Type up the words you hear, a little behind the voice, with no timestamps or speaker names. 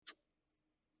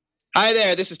Hi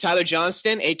there, this is Tyler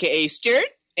Johnston, aka Stuart,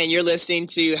 and you're listening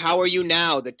to How Are You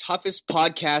Now, the toughest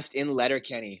podcast in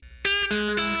Letterkenny.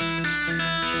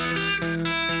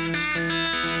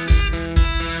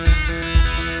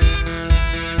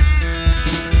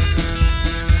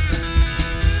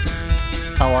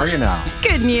 How are you now?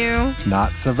 Good, and you?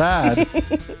 Not so bad.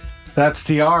 That's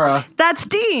Tiara. That's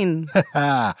Dean.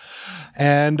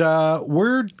 And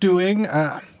we're doing,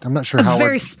 I'm not sure how. A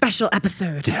very special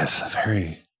episode. Yes, a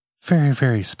very, very,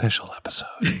 very special episode.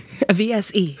 A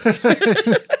VSE.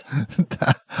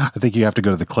 I think you have to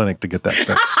go to the clinic to get that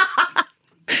fixed.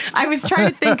 I was trying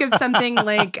to think of something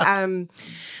like in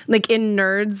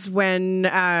Nerds when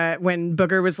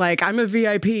Booger was like, "I'm a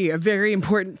VIP, a very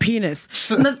important penis."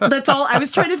 That's all. I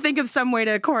was trying to think of some way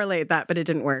to correlate that, but it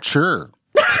didn't work. Sure.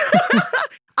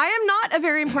 I am not a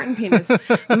very important penis.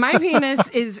 My penis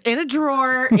is in a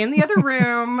drawer in the other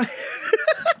room,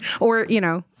 or in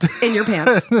your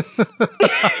pants.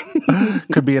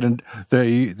 Could be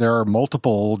there are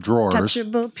multiple drawers.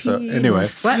 Touchable penis. So, anyway.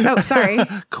 What? Oh, sorry.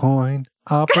 Coin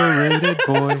operated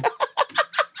boy.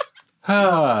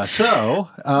 I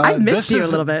missed you a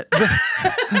little bit.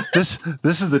 This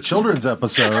is the children's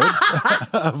episode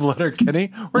of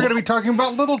Letterkenny. We're going to be talking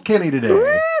about Little Kenny today. Woo,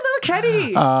 Little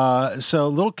Kenny. So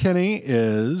Little Kenny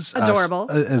is adorable.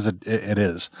 It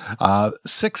is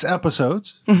 6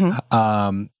 episodes.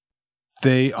 Mm-hmm.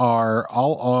 They are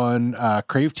all on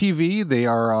Crave TV. They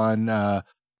are on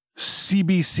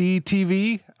CBC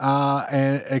TV,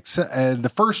 and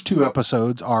the first 2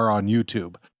 episodes are on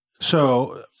YouTube.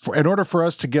 So, in order for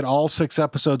us to get all 6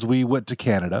 episodes, we went to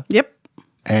Canada. Yep.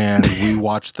 And we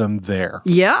watched them there.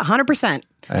 Yeah, 100%.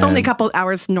 It's only a couple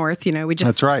hours north, We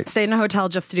just stayed in a hotel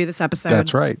just to do this episode.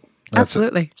 That's right.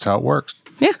 Absolutely. That's how it works.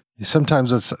 Yeah. Sometimes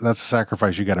that's a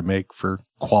sacrifice you got to make for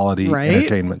quality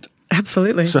entertainment.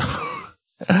 Absolutely. So,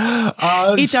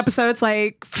 each episode's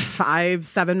like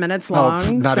 5-7 minutes long.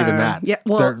 Oh, not even that. Yeah.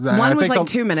 Well, one was like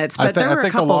 2 minutes, but there were a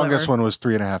couple. The longest one was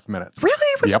 3.5 minutes. Really?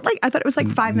 Was it I thought it was like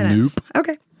 5 minutes. Nope.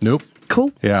 Okay. Nope.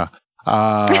 Cool. Yeah.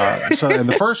 And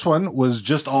the first one was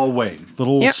just all Wayne,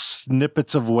 little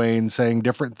snippets of Wayne saying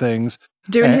different things,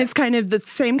 doing his kind of the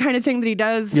same kind of thing that he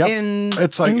does in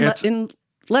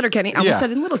Letterkenny. I almost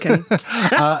said in Little Kenny.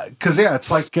 Because it's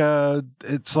like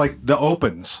the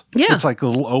opens. Yeah, it's like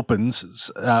little opens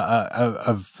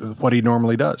of what he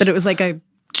normally does. But it was like a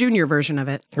junior version of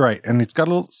it, right? And he's got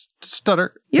a little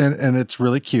stutter, and it's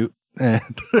really cute. And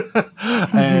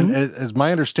and it's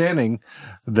my understanding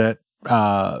that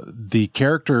the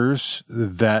characters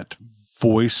that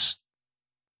voice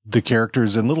the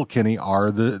characters in Little Kenny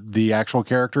are the actual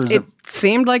characters. It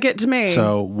seemed like it to me.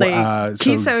 So,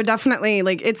 Kiso definitely,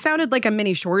 it sounded like a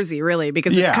mini Shorzy, really,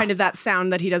 because it's kind of that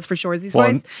sound that he does for Shorzy's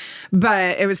voice.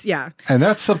 But it was, And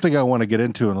that's something I want to get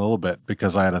into in a little bit,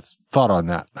 because I had a thought on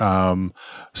that.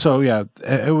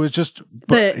 It was just,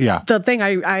 the thing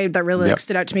that really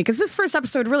stood out to me, because this first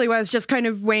episode really was just kind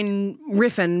of Wayne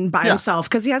riffing by himself,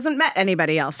 because he hasn't met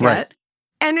anybody else yet.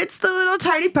 And it's the little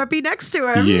tiny puppy next to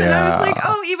him. Yeah. And I was like,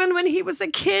 oh, even when he was a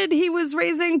kid, he was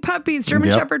raising puppies,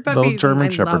 German Shepherd puppies. Little German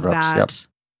Shepherd pups. Yep.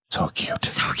 So cute.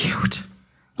 So cute.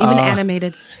 Even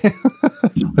animated.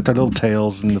 With their little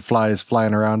tails and the flies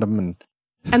flying around them.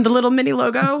 And the little mini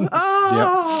logo.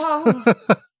 Oh.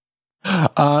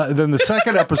 Then the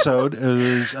second episode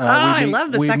is... I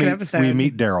love the second episode. We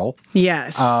meet Daryl.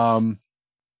 Yes.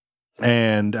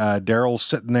 And Daryl's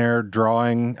sitting there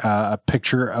drawing a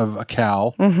picture of a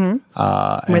cow. Mm-hmm.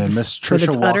 And Miss Trisha with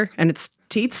its udder and its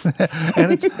teats.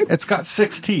 And it's got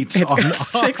 6 teats.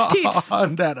 Six teats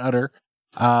on that udder.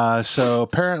 So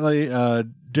apparently,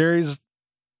 Derry's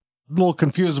a little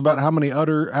confused about how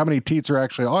many teats are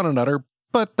actually on an udder,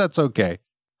 but that's okay.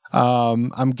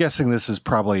 I'm guessing this is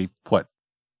probably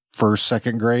first,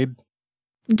 second grade.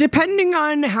 Depending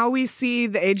on how we see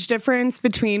the age difference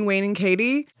between Wayne and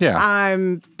Katie. Yeah.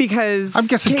 Because I'm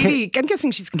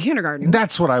guessing she's in kindergarten.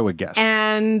 That's what I would guess.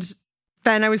 And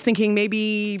then I was thinking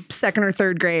maybe 2nd or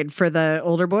 3rd grade for the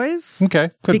older boys.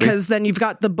 Okay. Because then you've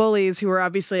got the bullies who are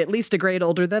obviously at least a grade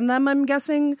older than them, I'm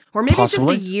guessing. Or maybe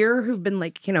Possibly. just a year who've been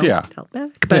held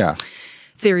back. But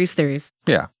theories.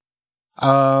 Yeah.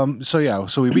 So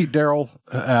we meet Daryl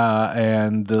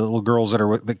and the little girls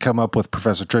that come up with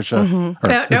Professor Trisha.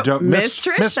 Mm-hmm. Miss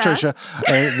Trisha. Miss Trisha.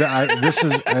 I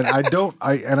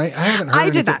haven't heard. I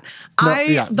did that.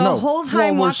 No, whole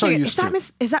time watching it. Is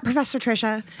that Professor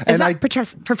Trisha? Is that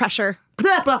Professor?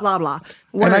 Blah blah blah blah.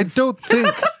 Words. And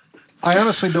I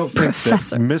honestly don't think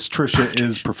that Miss Trisha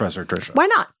is Professor Trisha. Why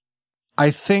not? I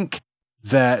think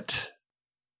that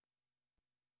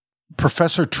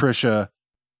Professor Trisha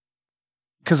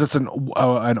because it's an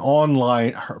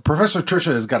online. Professor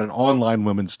Trisha has got an online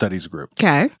women's studies group.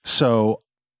 Okay. So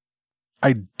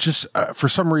I just, for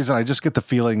some reason, I just get the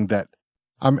feeling that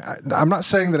I'm not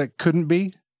saying that it couldn't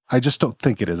be. I just don't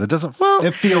think it is. It doesn't. Well,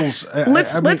 it feels.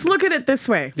 Let's look at it this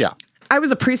way. Yeah. I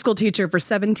was a preschool teacher for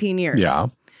 17 years. Yeah.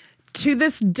 To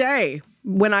this day,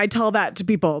 when I tell that to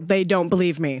people, they don't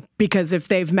believe me, because if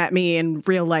they've met me in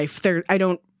real life,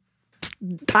 I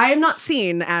am not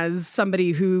seen as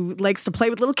somebody who likes to play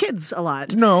with little kids a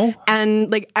lot. No.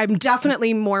 And like,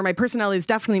 my personality is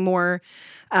definitely more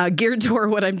geared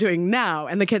toward what I'm doing now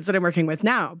and the kids that I'm working with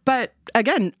now. But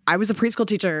again, I was a preschool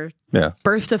teacher,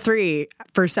 birth to 3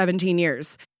 for 17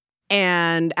 years.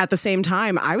 And at the same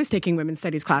time, I was taking women's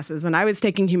studies classes, and I was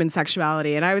taking human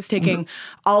sexuality, and I was taking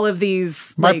all of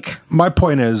these. My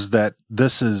point is that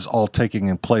this is all taking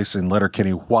in place in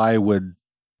Letterkenny. Why would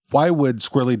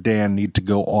Squirrely Dan need to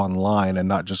go online and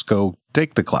not just go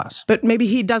take the class? But maybe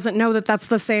he doesn't know that that's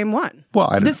the same one.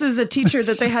 Well, this is a teacher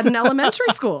that they had in elementary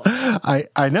school.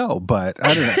 I know, but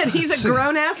I don't know. And he's a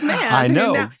grown-ass man. I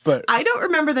know, but I don't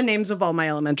remember the names of all my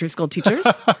elementary school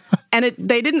teachers. And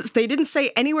they didn't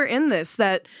say anywhere in this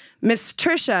that Miss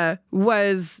Trisha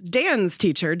was Dan's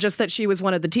teacher, just that she was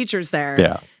one of the teachers there.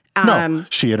 Yeah. No,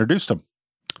 she introduced him.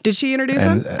 Did she introduce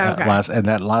him? Okay. In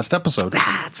that last episode.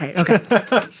 That's right.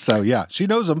 Okay. So yeah, she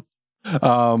knows him.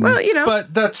 Well,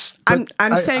 but that's.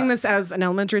 I'm saying this as an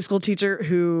elementary school teacher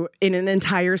who, in an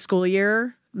entire school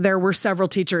year, there were several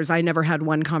teachers I never had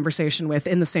one conversation with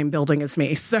in the same building as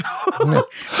me. So,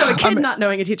 so a kid not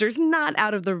knowing a teacher is not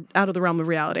out of the realm of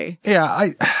reality. Yeah,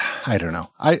 I don't know.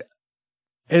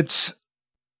 It's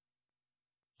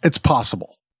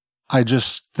possible. I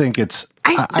just think it's.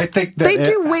 I think that they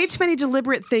do way too many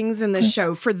deliberate things in this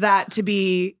show for that to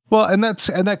be. Well, and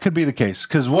that could be the case,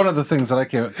 because one of the things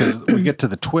that because we get to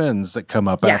the twins that come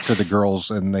up after the girls,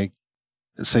 and they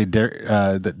say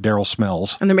that Daryl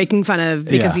smells, and they're making fun of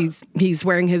because he's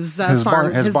wearing his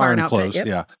barn clothes. Outfit,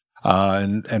 yep. Yeah,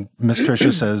 and Miss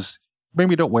Trisha says,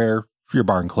 maybe don't wear your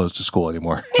barn clothes to school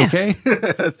anymore. Yeah. Okay,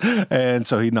 and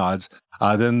so he nods.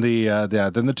 Then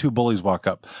the 2 bullies walk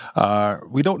up.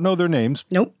 We don't know their names.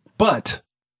 Nope. But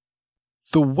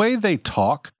the way they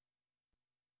talk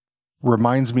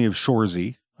reminds me of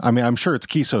Shorzy. I mean, I'm sure it's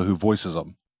Kiso who voices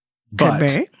them. But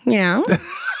could be. Yeah.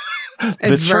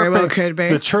 It very well could be.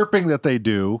 The chirping that they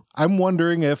do, I'm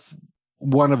wondering if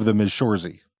one of them is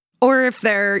Shorzy. Or if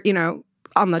they're,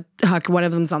 on the hockey, one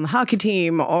of them's on the hockey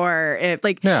team, or if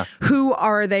who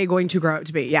are they going to grow up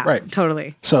to be? Yeah, right.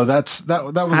 Totally. So that was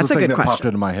the thing that popped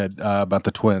into my head about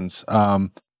the twins.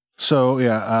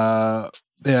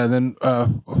 Then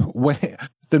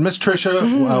Miss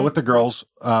Trisha with the girls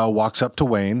walks up to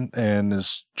Wayne and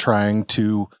is trying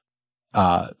to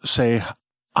say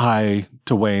hi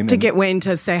to Wayne. To get Wayne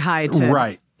to say hi to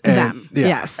them. Yeah.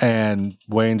 Yes. And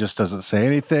Wayne just doesn't say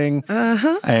anything.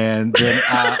 Uh-huh. And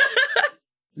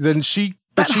then she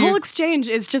whole exchange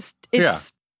is just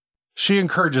she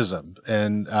encourages him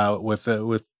and with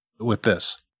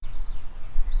this.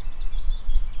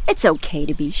 It's okay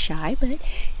to be shy, but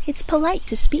it's polite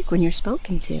to speak when you're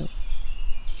spoken to.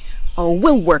 Oh,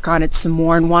 we'll work on it some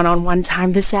more in one-on-one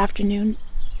time this afternoon.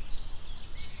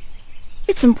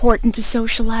 It's important to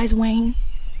socialize, Wayne.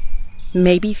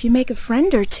 Maybe if you make a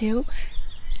friend or two,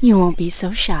 you won't be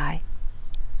so shy.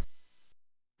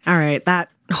 All right, that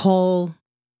whole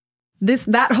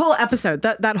episode,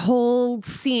 that whole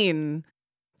scene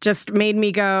just made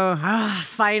me go,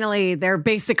 finally, they're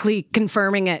basically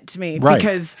confirming it to me. Right.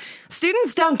 Because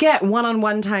students don't get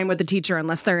one-on-one time with a teacher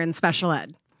unless they're in special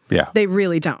ed. Yeah. They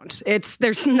really don't.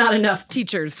 There's not enough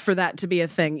teachers for that to be a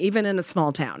thing, even in a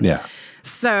small town. Yeah.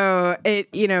 So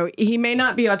he may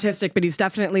not be autistic, but he's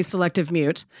definitely selective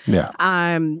mute. Yeah.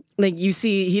 Like you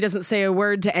see, he doesn't say a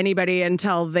word to anybody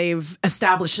until they've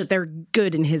established that they're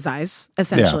good in his eyes,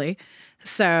 essentially. Yeah.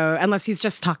 So unless he's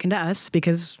just talking to us,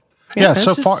 because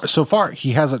so far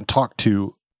he hasn't talked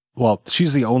to. Well,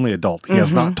 she's the only adult. He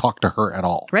has not talked to her at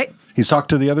all. Right. He's talked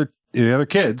to the other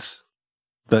kids,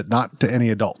 but not to any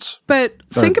adults. But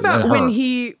think about when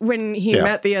he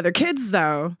met the other kids,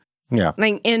 though. Yeah.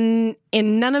 Like in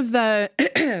none of the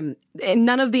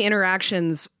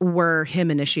interactions were him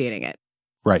initiating it.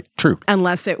 Right. True.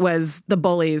 Unless it was the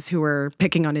bullies who were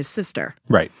picking on his sister.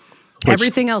 Right.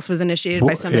 Everything else was initiated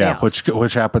by somebody else.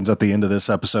 Which happens at the end of this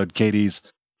episode. Katie's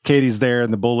there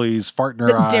and the bullies farting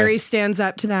her eye. Derry stands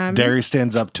up to them. Derry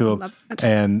stands up to him.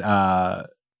 And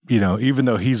even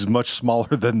though he's much smaller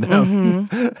than them.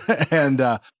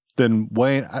 And then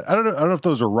Wayne, I don't know if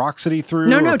those are rocks that he threw.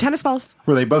 No, tennis balls.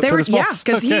 Were they both tennis balls? Yeah,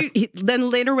 because he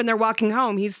then later when they're walking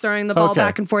home, he's throwing the ball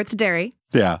back and forth to Derry.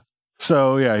 Yeah.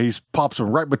 So yeah, he pops him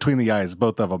right between the eyes,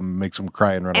 both of them, makes him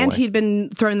cry and run away. And he'd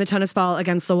been throwing the tennis ball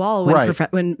against the wall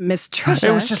when Miss Trisha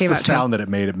It was just came the out sound that it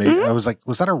made. I was like,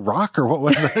 was that a rock or what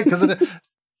was that? Because it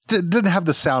didn't have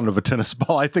the sound of a tennis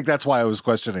ball. I think that's why I was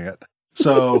questioning it.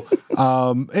 So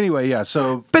anyway, yeah.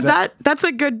 So, but that's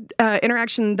a good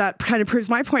interaction that kind of proves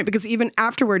my point, because even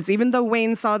afterwards, even though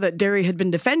Wayne saw that Derry had been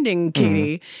defending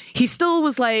Katie, he still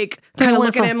was like kind of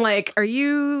looking at him like, "Are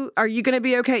you going to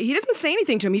be okay?" He doesn't say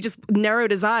anything to him. He just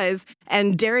narrowed his eyes,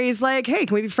 and Derry's like, "Hey,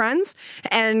 can we be friends?"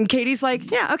 And Katie's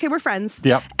like, "Yeah, okay, we're friends."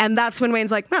 Yep. And that's when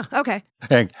Wayne's like, "Oh, okay."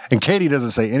 And Katie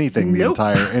doesn't say anything the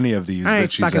entire any of these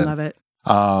that she's in. I fucking love it.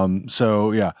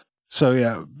 So yeah.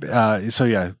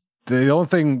 The only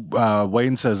thing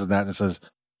Wayne says in that, it says,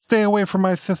 "Stay away from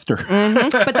my sister." Mm-hmm.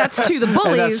 But that's to the bullies.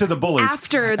 And that's to the bullies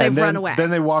after they've run away.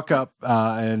 Then they walk up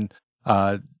and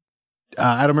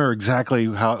I don't remember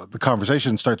exactly how the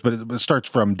conversation starts, but it starts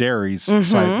from Derry's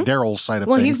side, Daryl's side of things.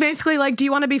 Well, he's basically like, "Do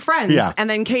you want to be friends?" Yeah. And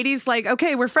then Katie's like,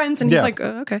 "Okay, we're friends." And he's like,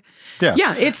 "Okay."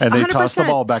 Yeah. It's and they 100%. toss the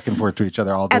ball back and forth to each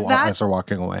other as they're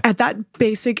walking away. At that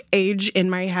basic age in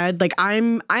my head, like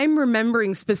I'm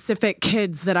remembering specific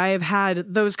kids that I have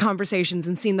had those conversations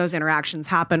and seen those interactions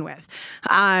happen with.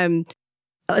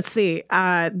 Let's see.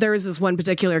 There was this one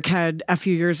particular kid a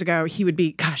few years ago. He'd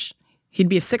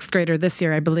be a sixth grader this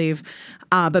year, I believe.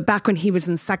 But back when he was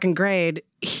in second grade,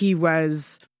 he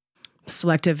was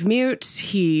selective mute.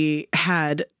 He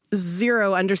had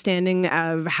zero understanding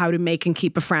of how to make and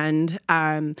keep a friend.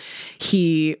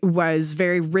 He was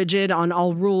very rigid on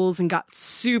all rules and got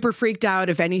super freaked out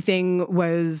if anything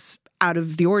was out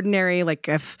of the ordinary, like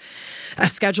if a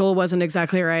schedule wasn't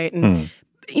exactly right. And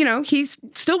you know, he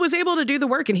still was able to do the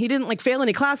work, and he didn't like fail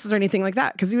any classes or anything like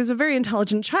that because he was a very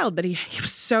intelligent child, but he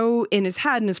was so in his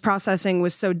head, and his processing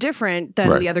was so different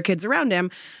than the other kids around him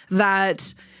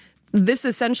that this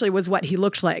essentially was what he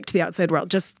looked like to the outside world,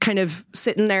 just kind of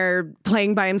sitting there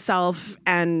playing by himself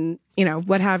and, you know,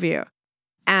 what have you.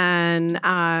 And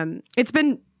it's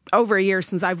been over a year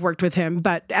since I've worked with him,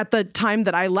 but at the time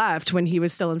that I left, when he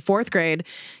was still in fourth grade,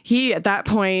 he at that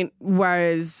point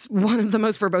was one of the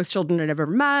most verbose children I'd ever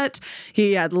met.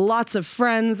 He had lots of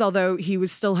friends, although he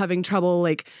was still having trouble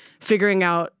like figuring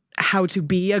out how to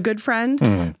be a good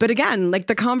friend. But again, like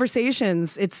the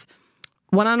conversations, it's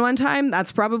one-on-one time,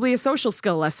 that's probably a social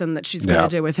skill lesson that she's going to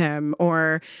do with him.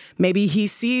 Or maybe he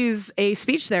sees a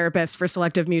speech therapist for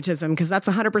selective mutism, because that's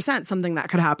 100% something that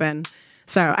could happen.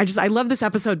 So I love this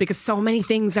episode because so many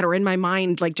things that are in my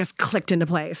mind like just clicked into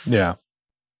place. Yeah.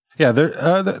 I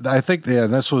think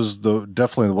this was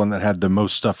definitely the one that had the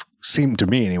most stuff, seemed to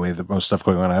me anyway, the most stuff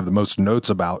going on. I have the most notes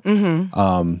about.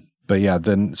 But yeah,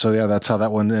 that's how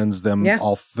that one ends.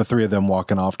 All the three of them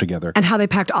walking off together, and how they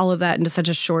packed all of that into such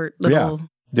a short little.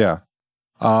 Yeah.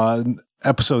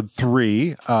 Episode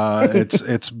 3,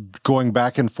 it's going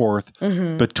back and forth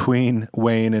between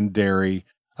Wayne and Derry.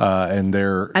 And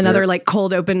they're another like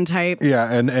cold open type.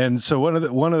 Yeah, and so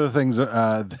one of the things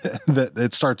that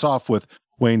it starts off with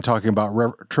Wayne talking about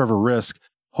Trevor Risk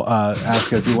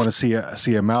asking if you want to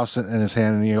see a mouse in his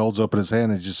hand, and he holds open his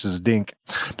hand and it just says "dink."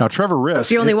 Now Trevor Risk, it's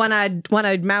the only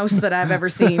one-eyed mouse that I've ever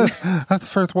seen. That's the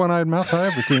first one-eyed mouse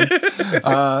I've ever seen.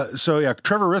 So yeah,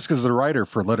 Trevor Risk is the writer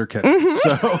for Letterkenny.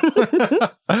 So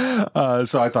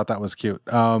I thought that was cute.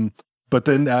 But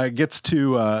then it gets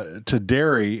to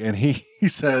Derry, and he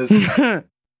says,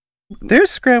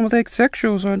 "There's scrambled egg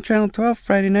sexuals on Channel 12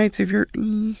 Friday nights if you're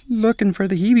looking for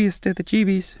the heebies to the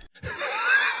jeebies."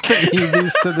 The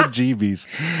heebies to the jeebies.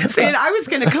 See, and I was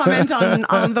going to comment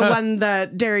on the one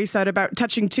that Derry said about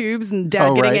touching tubes and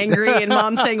Dad getting angry and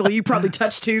Mom saying, "Well, you probably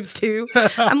touch tubes too."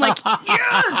 I'm like, yes,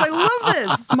 I love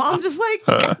this. Mom's just like,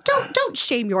 don't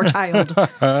shame your child.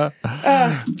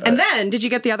 And then, did you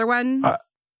get the other one?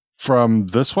 From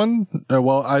this one?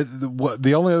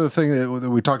 The only other thing that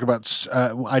we talked about,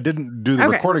 I didn't do the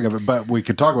recording of it, but we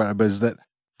could talk about it, but is that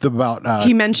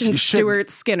he mentioned Stuart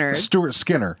Skinner. Stuart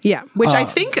Skinner. Yeah, which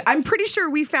I'm pretty sure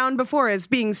we found before as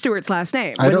being Stuart's last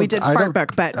name when we did Fart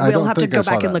Book, but we'll have to go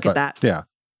back and look at that. Yeah.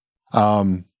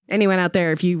 Anyone out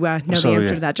there, if you know the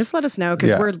answer to that, just let us know,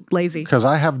 because we're lazy. Because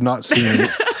I have not seen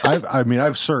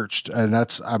I've searched, and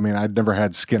I'd never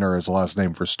had Skinner as a last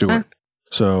name for Stuart.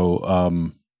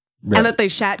 So, and that they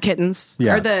shat kittens.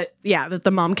 Yeah. Or that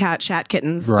the mom cat shat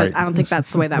kittens. Right. But I don't think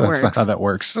that's the way that works. That's not how that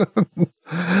works.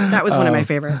 That was one of my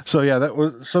favorites. So yeah, that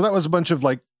was a bunch of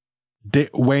like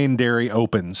Wayne Derry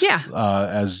opens. Yeah.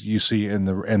 As you see in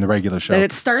the regular show. That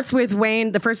it starts with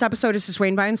Wayne. The first episode is just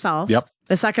Wayne by himself. Yep.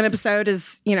 The second episode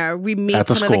is, we meet At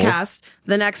the some of the school. cast.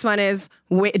 The next one is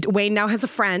Wayne now has a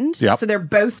friend. Yep. So they're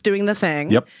both doing the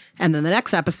thing. Yep. And then the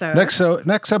next episode.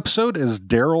 Next episode is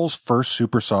Daryl's first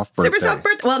Super Soft birthday. Super Soft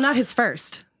birthday. Well, not his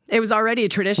first. It was already a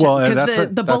tradition Well, because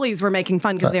the bullies were making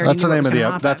fun because they already That's knew the what name was of gonna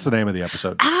happen. That's the name of the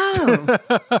episode. Oh.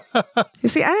 You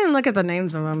see, I didn't look at the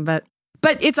names of them, but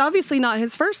it's obviously not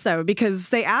his first though, because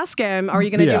they ask him, "Are you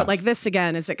going to do Yeah. it like this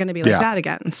again? Is it going to be like that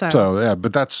again?" So yeah,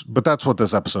 but that's what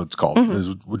this episode's called.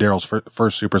 Is Daryl's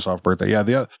first Super Soft birthday. Yeah,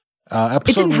 the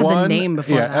episode didn't have the 1 name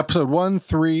before that. episode 1,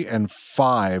 3, and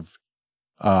 5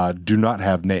 do not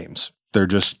have names. They're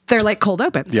like cold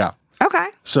opens. Yeah. Okay.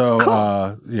 So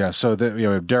Cool. so we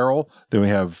have Daryl, then we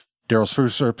have Daryl's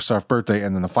first Super Soft birthday,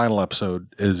 and then the final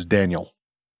episode is Daniel.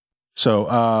 So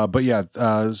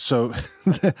so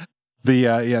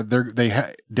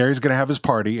Derry's gonna have his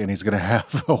party, and he's gonna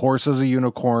have a horse as a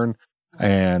unicorn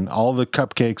and all the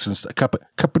cupcakes and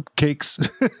cupcakes.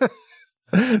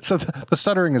 So the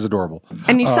stuttering is adorable.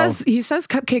 And he says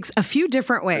cupcakes a few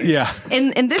different ways. Yeah.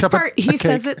 In this part, he cake.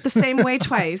 says it the same way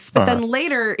twice, but then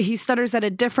later he stutters at a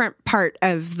different part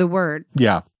of the word.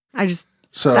 Yeah.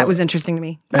 That was interesting to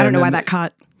me. I don't know why that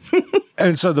caught.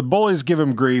 And so the bullies give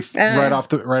him grief right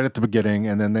at the beginning,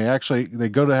 and then they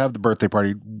go to have the birthday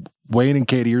party. Wayne and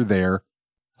Katie are there.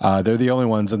 They're the only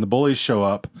ones, and the bullies show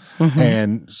up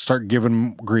and start giving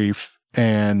him grief.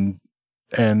 And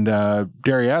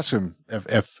Derry asks him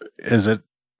if is it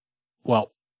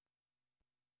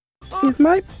Is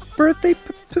my birthday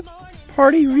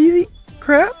party really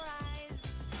crap?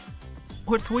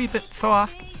 It's a wee bit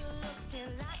soft.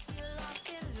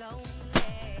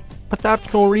 But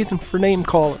that's no reason for name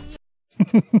calling.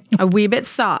 A wee bit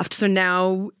soft. So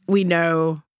now we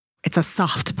know it's a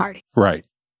soft party. right.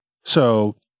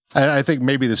 So I think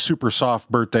maybe the Super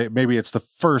Soft birthday, maybe it's the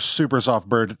first Super Soft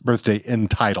birthday in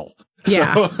title.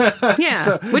 Yeah. So,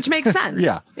 Yeah. Which makes sense.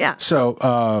 Yeah. Yeah. So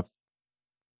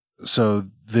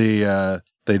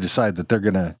they decide that they're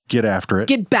gonna get after it.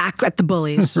 Get back at the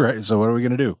bullies. Right. So what are we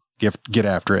gonna do? Get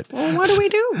after it. Well, what do we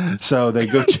do? So they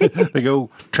go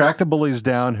track the bullies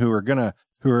down who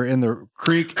are in the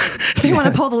creek. They want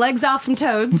to pull the legs off some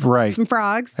toads. Right. Some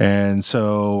frogs. And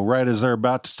so right as they're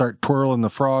about to start twirling the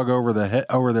frog over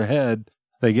their head,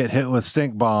 they get hit with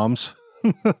stink bombs.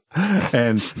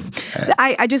 And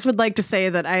I just would like to say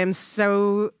that I am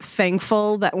so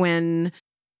thankful that when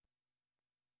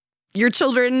your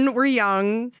children were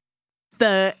young,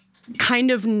 the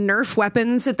kind of Nerf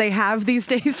weapons that they have these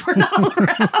days were not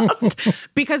around,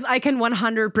 because I can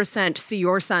 100% see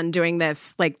your son doing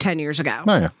this like 10 years ago.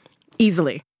 oh yeah.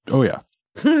 Easily. Oh yeah.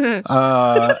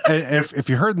 And if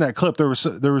you heard in that clip, there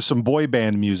was some boy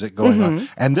band music going on,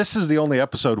 and this is the only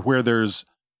episode where there's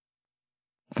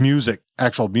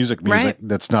actual music Right.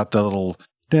 that's not the little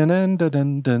dun dun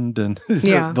dun dun dun,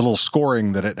 Yeah. the little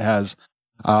scoring that it has.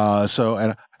 So,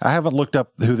 and I haven't looked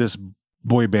up who this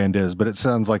boy band is, but it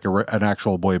sounds like an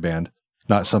actual boy band,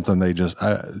 not something they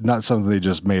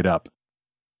just made up.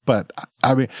 But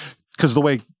I mean, because the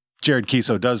way Jared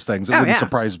Kiso does things, it wouldn't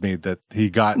surprise me that he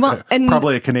got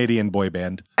probably a Canadian boy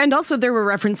band. And also there were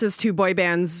references to boy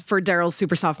bands for Daryl's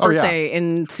Super Soft birthday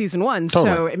in season 1.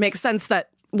 Totally. So it makes sense that,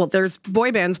 there's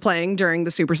boy bands playing during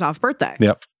the Super Soft birthday.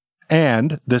 Yep.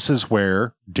 And this is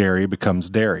where Derry becomes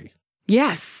Derry.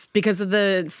 Yes, because of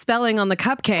the spelling on the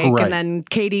cupcake, Right. and then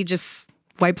Katie just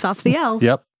wipes off the L.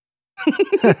 Yep.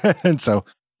 And so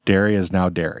Derry is now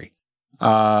Derry.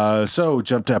 So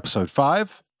jump to episode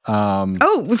 5. We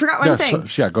forgot one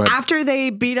thing. Go ahead. After they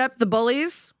beat up the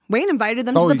bullies, Wayne invited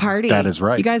them to the party. that is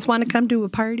right. You guys want to come to a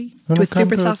party? To a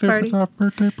Super Soft party?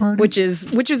 Birthday party? Which is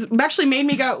actually made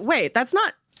me go, wait, that's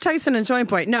not Tyson and Joint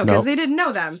Point. No, because Nope. they didn't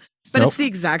know them. But it's the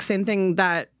exact same thing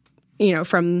that,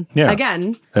 from,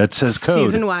 again, It's his code.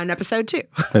 season 1, episode 2.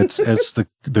 It's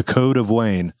the code of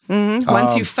Wayne.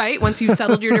 Once you fight, once you've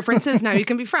settled your differences, now you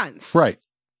can be friends. Right.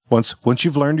 Once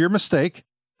you've learned your mistake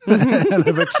and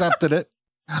have accepted it,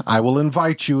 I will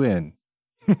invite you in.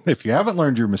 If you haven't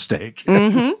learned your mistake.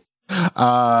 So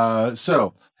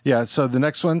the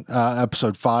next one,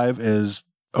 episode 5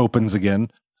 opens again.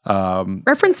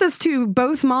 References to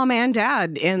both mom and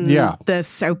dad in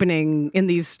this opening, in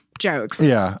these jokes.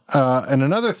 Yeah. And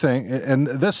another thing, and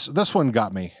this one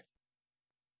got me.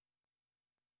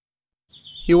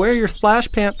 You wear your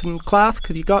splash pants in class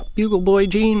because you got Bugle Boy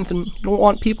jeans and you don't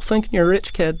want people thinking you're a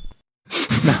rich kid.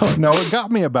 No, what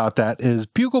got me about that is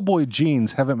Bugle Boy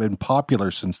jeans haven't been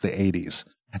popular since the 80s.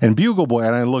 And Bugle Boy,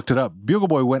 and I looked it up, Bugle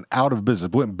Boy went out of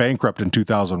business, went bankrupt in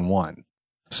 2001.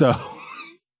 So...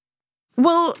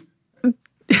 Well,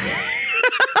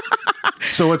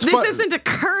 So it's this isn't a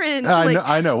current.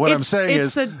 I know. What I'm saying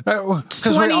it's is, a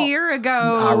 20-year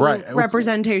ago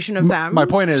representation of them. My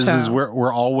point is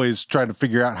we're always trying to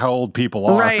figure out how old people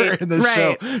are in this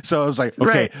show. So I was like,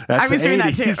 okay, that's I was doing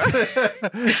 80s.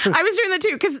 that too. I was doing that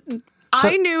too because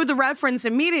I knew the reference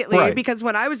immediately because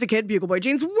when I was a kid, Bugle Boy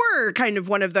jeans were kind of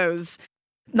one of those,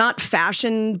 not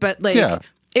fashion, but like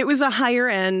it was a higher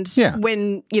end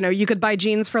when, you know, you could buy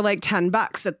jeans for like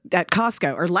 $10 at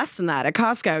Costco or less than that at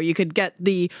Costco. You could get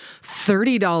the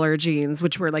 $30 jeans,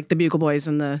 which were like the Bugle Boys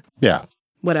and the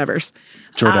whatevers.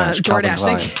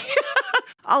 Jordache.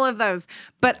 All of those.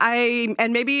 But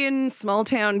and maybe in small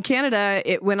town Canada,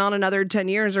 it went on another 10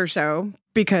 years or so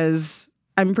because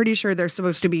I'm pretty sure they're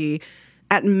supposed to be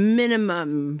at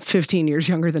minimum 15 years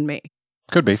younger than me.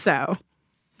 Could be. So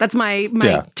that's my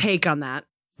take on that.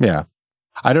 Yeah.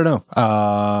 I don't know.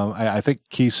 I think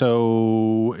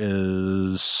Kiso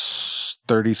is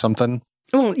 30 something.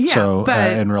 Well, yeah. So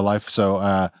but, in real life.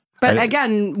 So, but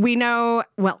again, we know,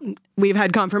 well, we've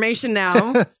had confirmation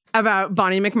now about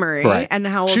Bonnie McMurray and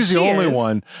how old she's the only is.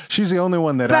 one. She's the only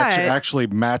one that actually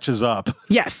matches up.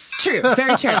 Yes, true.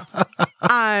 Very true.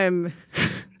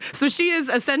 So she is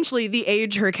essentially the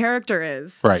age her character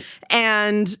is. Right.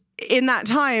 And in that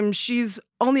time, she's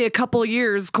only a couple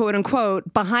years, quote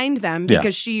unquote, behind them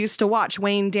because she used to watch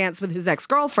Wayne dance with his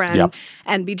ex-girlfriend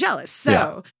and be jealous.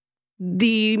 So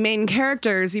the main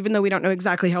characters, even though we don't know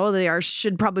exactly how old they are,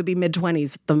 should probably be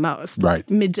mid-20s at the most. Right.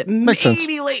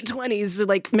 Maybe late 20s,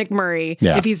 like McMurray,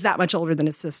 if he's that much older than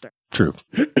his sister. True.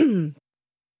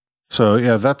 So,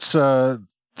 yeah, that's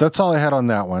all I had on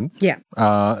that one. Yeah.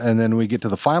 And then we get to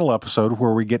the final episode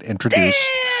where we get introduced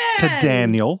to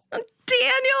Daniel.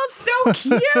 Daniel's so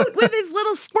cute with his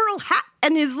little squirrel hat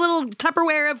and his little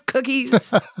Tupperware of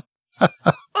cookies.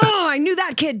 I knew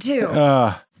that kid too.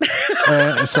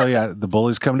 So yeah, the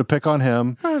bullies come to pick on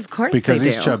him. Of course, because they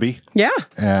he's do. chubby. Yeah,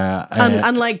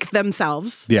 unlike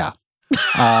themselves. Yeah,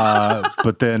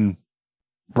 but then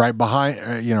right behind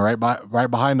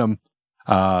them,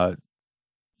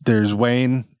 there's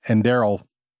Wayne and Daryl.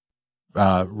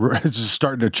 Just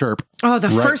starting to chirp. Oh, the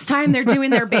first time they're doing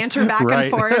their banter back and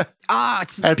forth. Oh,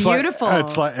 it's beautiful.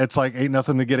 It's like ain't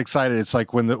nothing to get excited. It's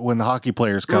like when the hockey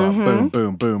players come up, boom,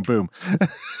 boom, boom, boom.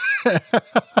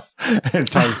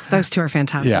 Those two are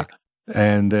fantastic. Yeah,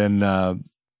 and then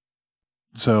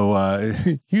so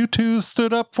you two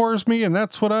stood up for me, and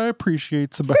that's what I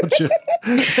appreciates about you.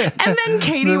 And then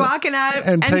Katie walking up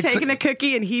and taking a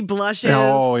cookie, and he blushes.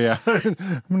 Oh yeah, I'm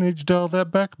gonna need you to dial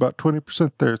that back about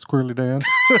 20% there, Squirrely Dan.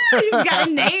 He's got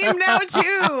a name now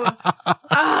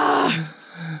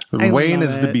too. Wayne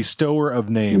is the bestower of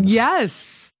names.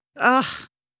 Yes.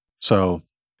 So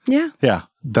yeah,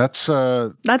 that's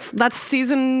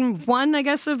season 1, I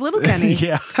guess, of Letterkenny.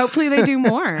 Yeah. Hopefully they do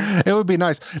more. It would be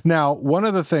nice. Now, one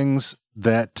of the things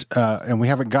that and we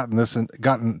haven't gotten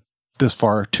this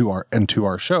far into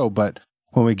our show, but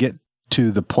when we get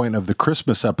to the point of the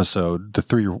Christmas episode,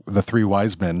 the three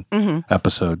wise men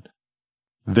episode,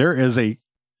 there is a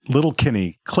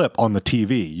Letterkenny clip on the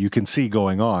TV you can see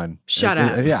going on. Shut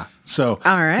up. Yeah. So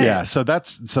all right. Yeah. So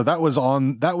that was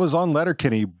on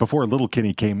Letterkenny before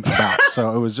Letterkenny came about.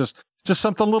 So it was just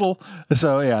something little.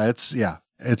 So yeah, it's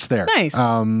there. Nice.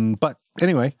 But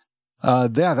anyway,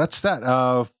 that's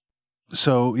that.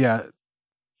 So yeah,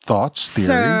 thoughts,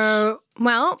 theories. So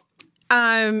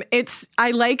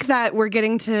I like that we're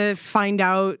getting to find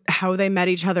out how they met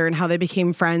each other and how they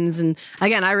became friends. And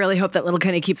again, I really hope that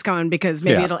Letterkenny keeps going because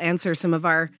maybe it'll answer some of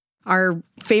our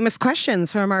famous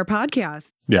questions from our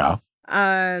podcast. Yeah.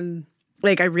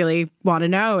 Like I really want to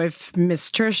know if Miss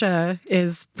Trisha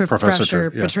is Professor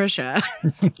Patricia.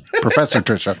 Professor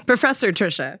Trisha. Professor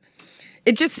Trisha.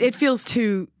 It feels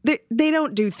too, they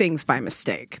don't do things by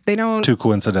mistake. They don't. Too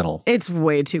coincidental. It's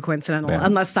way too coincidental,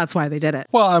 unless that's why they did it.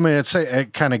 Well, I mean,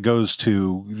 it kind of goes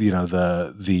to,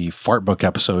 the fart book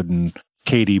episode and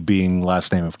Katie being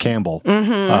last name of Campbell.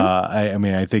 Mm-hmm.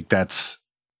 I think that's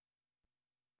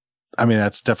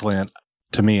definitely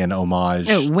to me an homage.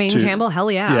 Oh, Wayne Campbell,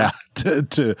 hell yeah. Yeah.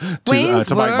 To Wayne's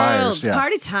Mike World, Myers. Yeah.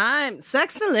 Party time,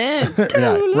 excellent.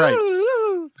 Yeah, right.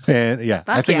 And yeah,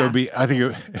 I think it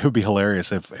would be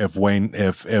hilarious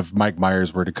if Mike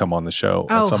Myers were to come on the show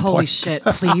at some holy point. Shit,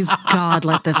 please God,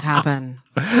 let this happen.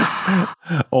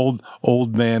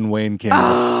 old man Wayne Campbell.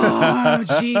 Oh,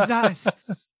 Jesus.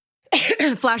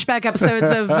 Flashback episodes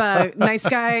of Nice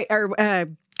Guy or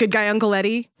Good Guy Uncle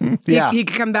Eddie. Yeah. He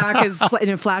could come back as in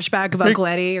a flashback of Uncle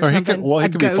Eddie or something. He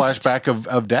could be flashback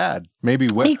of Dad. Maybe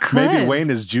Wayne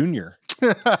is Junior.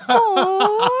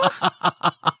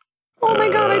 Oh my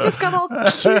God, I just got all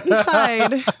cute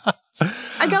inside.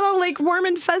 I got all like warm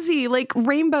and fuzzy, like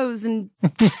rainbows and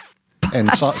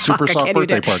super soft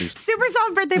birthday parties. Super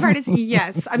soft birthday parties.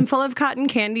 Yes, I'm full of cotton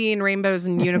candy and rainbows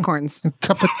and unicorns.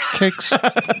 Cupcakes.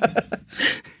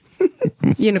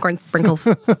 Unicorn sprinkles.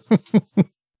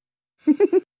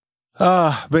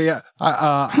 But yeah,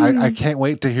 I can't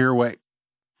wait to hear what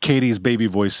Katie's baby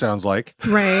voice sounds like.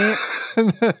 Right.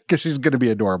 Because she's going to be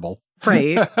adorable.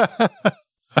 Right.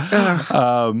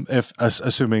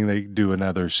 Assuming they do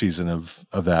another season of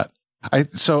that.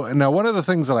 So now one of the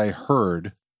things that I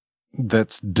heard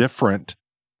that's different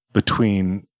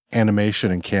between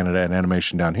animation in Canada and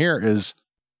animation down here is,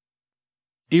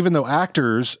 even though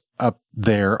actors up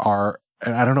there are,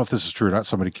 and I don't know if this is true or not,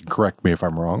 somebody can correct me if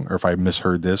I'm wrong or if I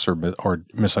misheard this or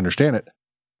misunderstand it.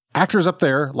 Actors up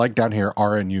there, like down here,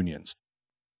 are in unions.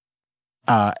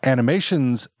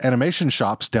 Animation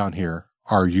shops down here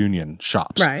are union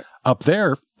shops. Right. Up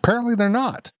there, apparently they're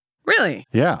not. Really?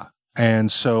 Yeah.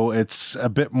 And so it's a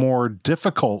bit more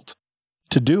difficult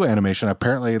to do animation.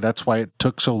 Apparently that's why it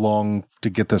took so long to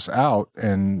get this out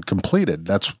and completed.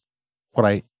 That's what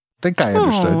I think I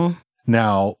understood. Oh.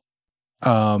 Now,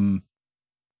 and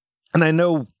I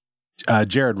know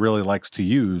Jared really likes to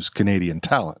use Canadian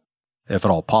talent, if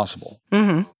at all possible.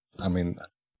 Mm-hmm. I mean,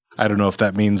 I don't know if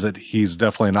that means that he's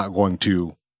definitely not going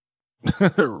to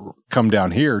come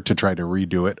down here to try to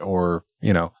redo it, or,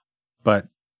 but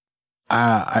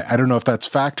I don't know if that's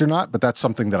fact or not, but that's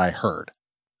something that I heard.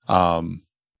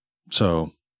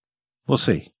 So we'll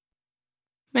see.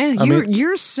 Man,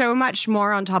 you're so much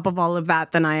more on top of all of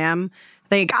that than I am.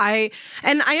 Like I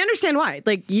understand why.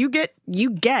 Like you get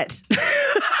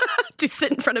to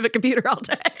sit in front of a computer all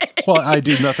day. Well, I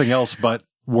do nothing else but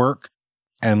work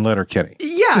and Letterkenny.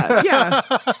 Yeah.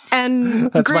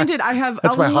 And granted, I have a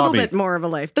little hobby. bit more of a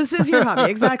life. This is your hobby,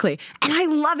 exactly. And I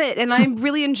love it, and I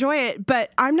really enjoy it.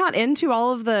 But I'm not into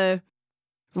all of the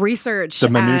research, the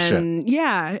minutia.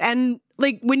 And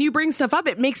like when you bring stuff up,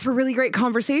 it makes for really great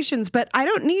conversations. But I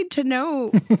don't need to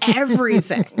know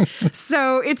everything.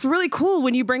 So it's really cool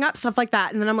when you bring up stuff like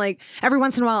that, and then I'm like, every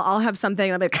once in a while, I'll have something,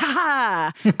 and I'm like,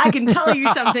 ha! I can tell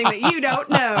you something that you don't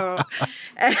know.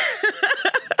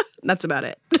 That's about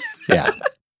it. Yeah.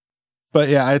 But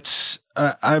yeah, it's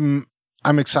I'm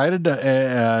excited.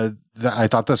 I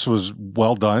thought this was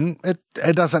well done.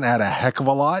 It doesn't add a heck of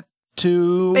a lot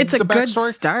to it's the a good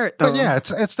backstory, start, though. but yeah, it's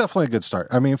definitely a good start.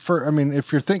 I mean,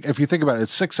 if you think about it,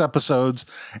 it's 6 episodes,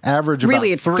 average.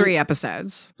 Really, it's 3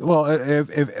 episodes. Well,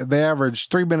 if they average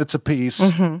 3 minutes apiece,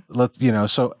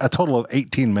 so a total of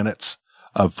 18 minutes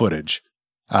of footage,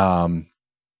 that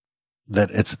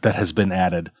has been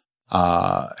added.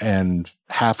 And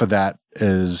half of that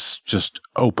is just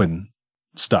open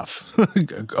stuff,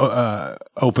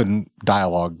 open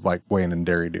dialogue like Wayne and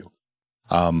Derry do.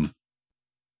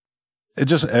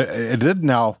 It did.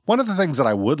 Now, one of the things that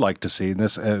I would like to see in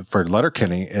this for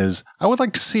Letterkenny is I would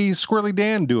like to see Squirrely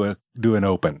Dan do an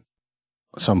open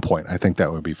at some point. I think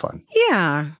that would be fun.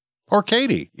 Yeah. Or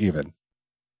Katie even.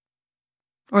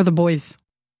 Or the boys.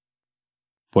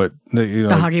 What? The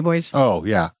Hoggy Boys. Oh,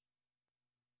 yeah.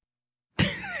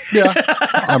 Yeah,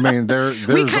 I mean,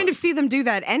 we kind of see them do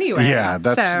that anyway. Yeah,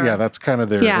 that's kind of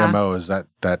their MO, is that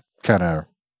kind of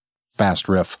fast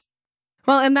riff.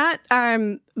 Well, and that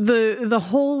the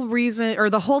whole reason, or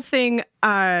the whole thing,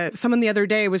 someone the other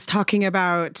day was talking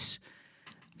about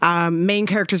main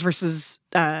characters versus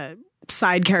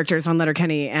side characters on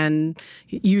Letterkenny and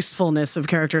usefulness of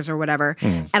characters or whatever.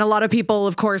 And a lot of people,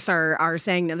 of course, are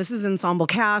saying, no, this is ensemble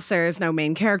cast, there's no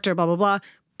main character, blah, blah, blah.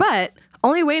 But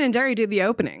only Wayne and Derry did the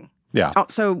opening. Yeah. Oh,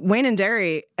 so Wayne and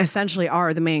Derry essentially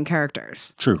are the main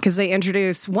characters. True. Because they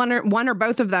introduce one or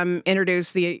both of them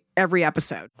introduce every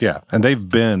episode. Yeah. And they've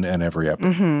been in every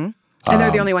episode. Mm-hmm. And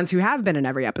they're the only ones who have been in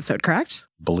every episode, correct?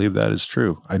 Believe that is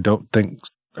true. I don't think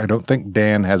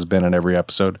Dan has been in every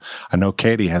episode. I know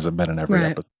Katie hasn't been in every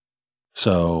episode.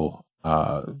 So,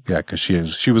 because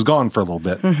she was gone for a little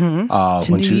bit. To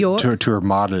when New York? To her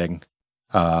modeling.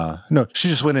 No, she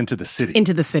just went into the city.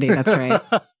 Into the city, that's right.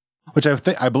 Which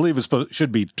I believe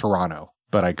should be Toronto,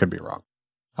 but I could be wrong.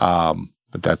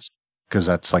 But that's because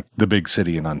that's like the big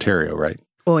city in Ontario, right?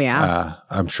 Oh yeah.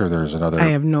 I'm sure there's another. I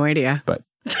have no idea. But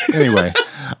anyway,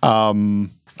 I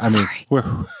mean,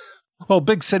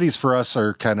 big cities for us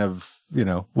are kind of,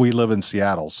 we live in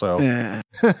Seattle, so.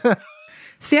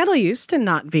 Seattle used to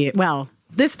not be,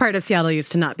 this part of Seattle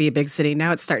used to not be a big city.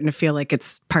 Now it's starting to feel like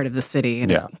it's part of the city,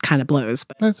 and it kind of blows.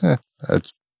 But.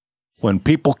 It's when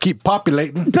people keep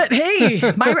populating. But hey,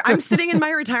 I'm sitting in my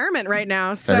retirement right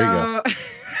now, so. There you go.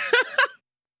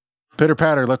 Pitter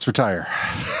patter, let's retire.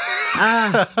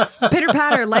 Pitter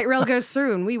patter, light rail goes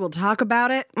through, and we will talk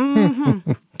about it.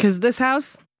 Mm-hmm. Because this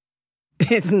house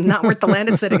is not worth the land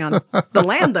it's sitting on. The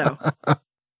land, though.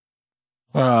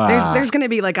 There's going to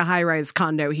be like a high-rise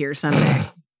condo here someday.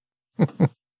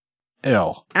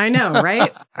 L. I know,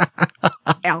 right?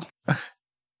 L.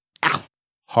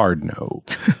 Hard no.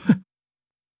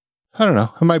 I don't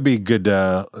know. It might be good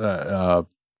white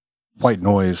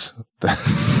noise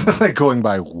like going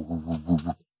by.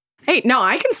 Hey, no,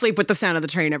 I can sleep with the sound of the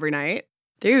train every night.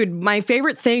 Dude, my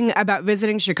favorite thing about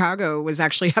visiting Chicago was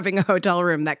actually having a hotel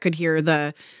room that could hear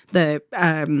the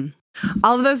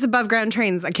all of those above ground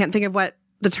trains. I can't think of what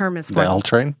the term is for. The L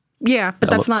train? Yeah, but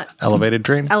that's not elevated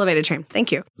train. Elevated train.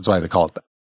 Thank you. That's why they call it that.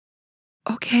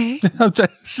 Okay. I'm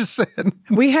just saying.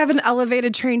 We have an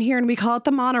elevated train here and we call it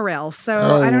the monorail.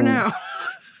 So I don't know.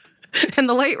 And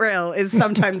the light rail is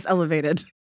sometimes elevated.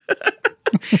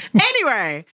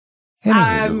 Anyway.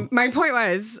 My point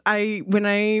was, when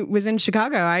I was in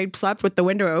Chicago, I slept with the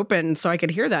window open so I could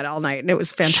hear that all night, and it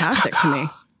was fantastic to me.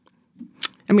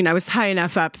 I mean, I was high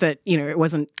enough up that, it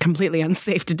wasn't completely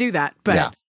unsafe to do that,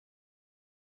 but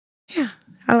yeah,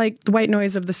 I like the white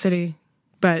noise of the city,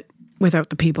 but without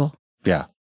the people. Yeah.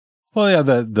 Well, yeah,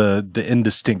 the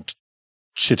indistinct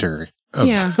chitter.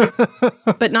 Yeah.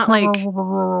 But not like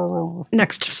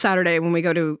next Saturday when we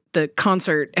go to the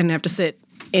concert and have to sit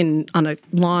on a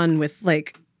lawn with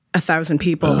like 1,000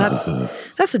 people. That's a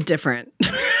different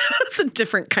that's a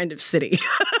different kind of city.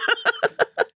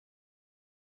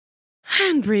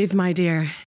 And breathe, my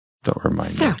dear. Don't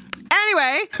remind me.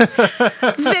 Anyway,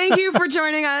 thank you for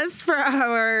joining us for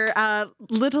our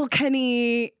Little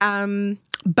Kenny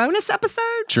bonus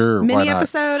episode. Sure, mini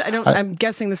episode. I'm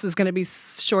guessing this is going to be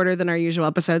shorter than our usual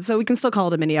episode, so we can still call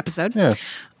it a mini episode. Yeah.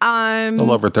 A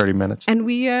little over 30 minutes. And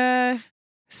we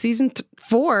Season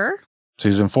 4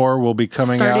 will be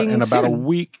coming out in about a soon.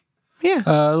 week. Yeah.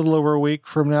 A little over a week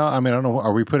from now. I mean, I don't know.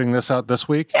 Are we putting this out this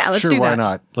week? Yeah, let's sure, do that. Why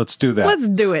not? Let's do that. Let's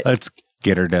do it. Let's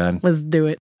get her done. Let's do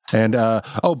it. And,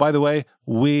 by the way,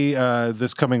 we,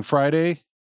 this coming Friday,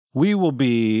 we will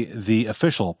be the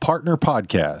official partner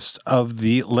podcast of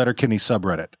the Letterkenny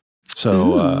subreddit.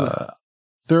 So,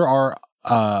 there are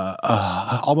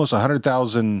almost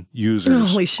 100,000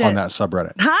 users on that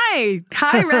subreddit. Hi,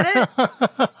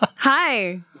 Reddit.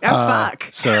 Hi. Oh, fuck.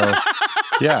 So,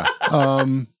 yeah.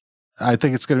 I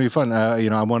think it's going to be fun.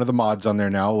 I'm one of the mods on there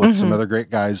now with some other great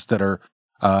guys that are,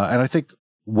 and I think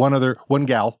one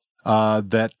gal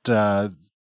that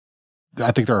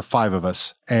I think there are 5 of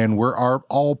us, and we're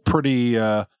all pretty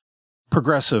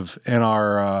progressive in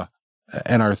our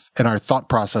thought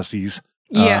processes.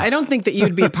 Yeah, I don't think that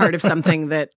you'd be a part of something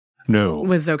that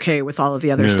was okay with all of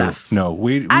the other stuff. No,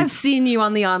 I've seen you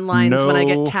on the onlines when I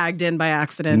get tagged in by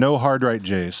accident. No hard right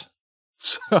J's.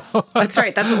 So, that's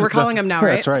right. That's what we're calling them now,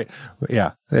 right? That's right.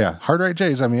 Yeah. Hard right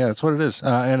J's. I mean, yeah, that's what it is.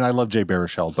 And I love Jay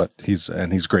Baruchel, but he's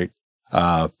great.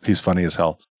 He's funny as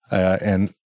hell.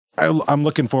 And I'm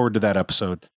looking forward to that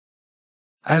episode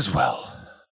as well.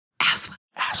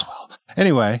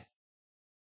 Anyway,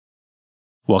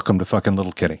 welcome to fucking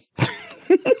Little Kitty.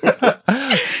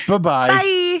 Bye-bye.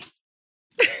 Bye.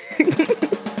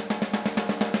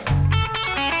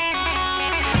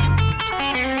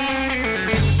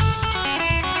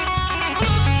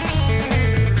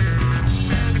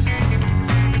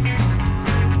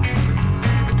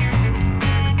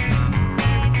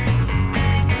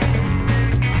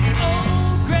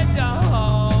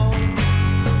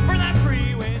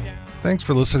 Thanks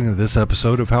for listening to this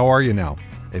episode of How Are You Now?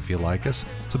 If you like us,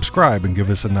 subscribe and give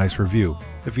us a nice review.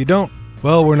 If you don't,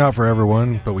 well, we're not for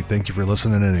everyone, but we thank you for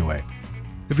listening anyway.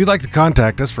 If you'd like to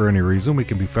contact us for any reason, we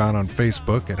can be found on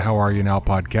Facebook at How Are You Now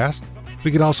Podcast.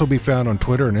 We can also be found on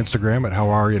Twitter and Instagram at How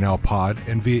Are You Now Pod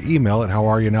and via email at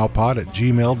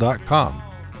howareyounowpod@gmail.com.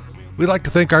 We'd like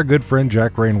to thank our good friend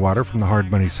Jack Rainwater from the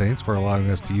Hard Money Saints for allowing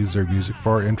us to use their music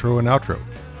for our intro and outro.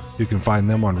 You can find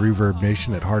them on Reverb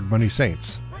Nation at Hard Money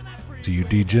Saints. See you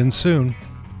DJs soon.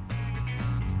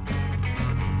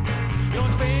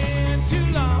 It's been too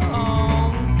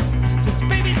long since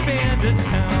baby's been to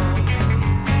town.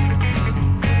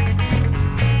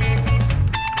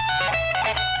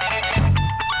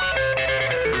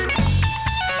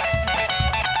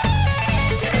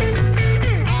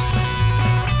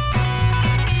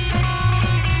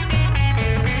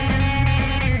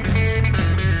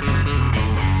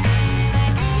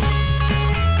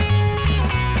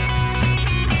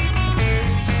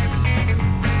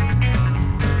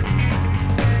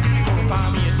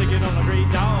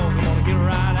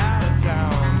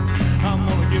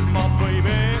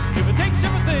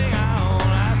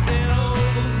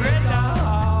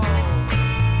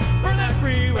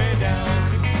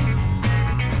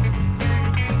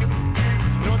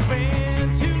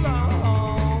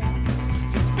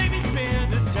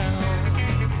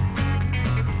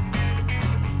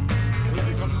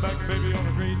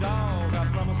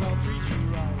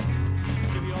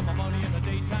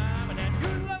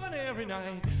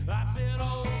 night.